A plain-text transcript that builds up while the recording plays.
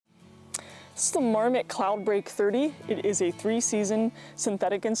This is the Marmot Cloudbreak 30. It is a 3-season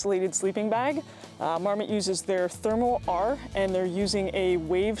synthetic insulated sleeping bag. Marmot uses their thermal R and they're using a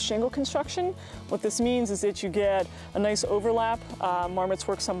wave shingle construction. What this means is that you get a nice overlap. Marmot's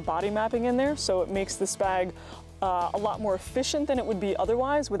worked some body mapping in there, so it makes this bag a lot more efficient than it would be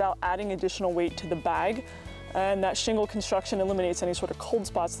otherwise without adding additional weight to the bag. And that shingle construction eliminates any sort of cold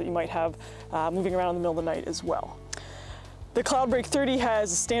spots that you might have moving around in the middle of the night as well. The Cloudbreak 30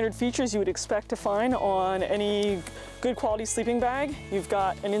 has standard features you would expect to find on any good quality sleeping bag. You've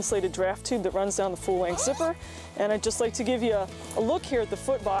got an insulated draft tube that runs down the full length zipper. And I'd just like to give you a look here at the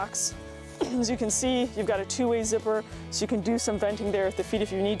foot box. As you can see, you've got a two-way zipper, so you can do some venting there at the feet if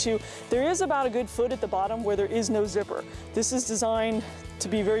you need to. There is about a good foot at the bottom where there is no zipper. This is designed to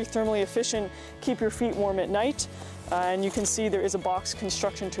be very thermally efficient, keep your feet warm at night. And you can see there is a box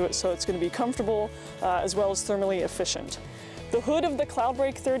construction to it, so it's going to be comfortable as well as thermally efficient. The hood of the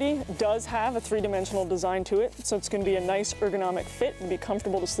Cloudbreak 30 does have a 3-dimensional design to it, so it's going to be a nice ergonomic fit and be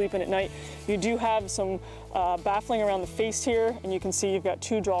comfortable to sleep in at night. You do have some baffling around the face here, and you can see you've got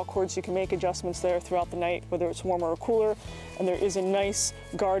 2 draw cords. You can make adjustments there throughout the night, whether it's warmer or cooler. And there is a nice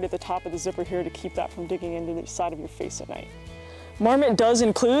guard at the top of the zipper here to keep that from digging into the side of your face at night. Marmot does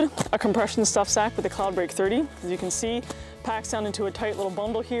include a compression stuff sack with the Cloudbreak 30. As you can see, packs down into a tight little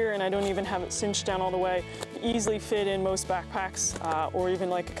bundle here, and I don't even have it cinched down all the way. Easily fit in most backpacks, or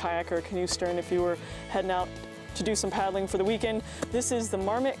even like a kayak or a canoe stern if you were heading out to do some paddling for the weekend. This is the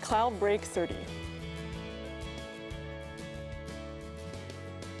Marmot Cloudbreak 30.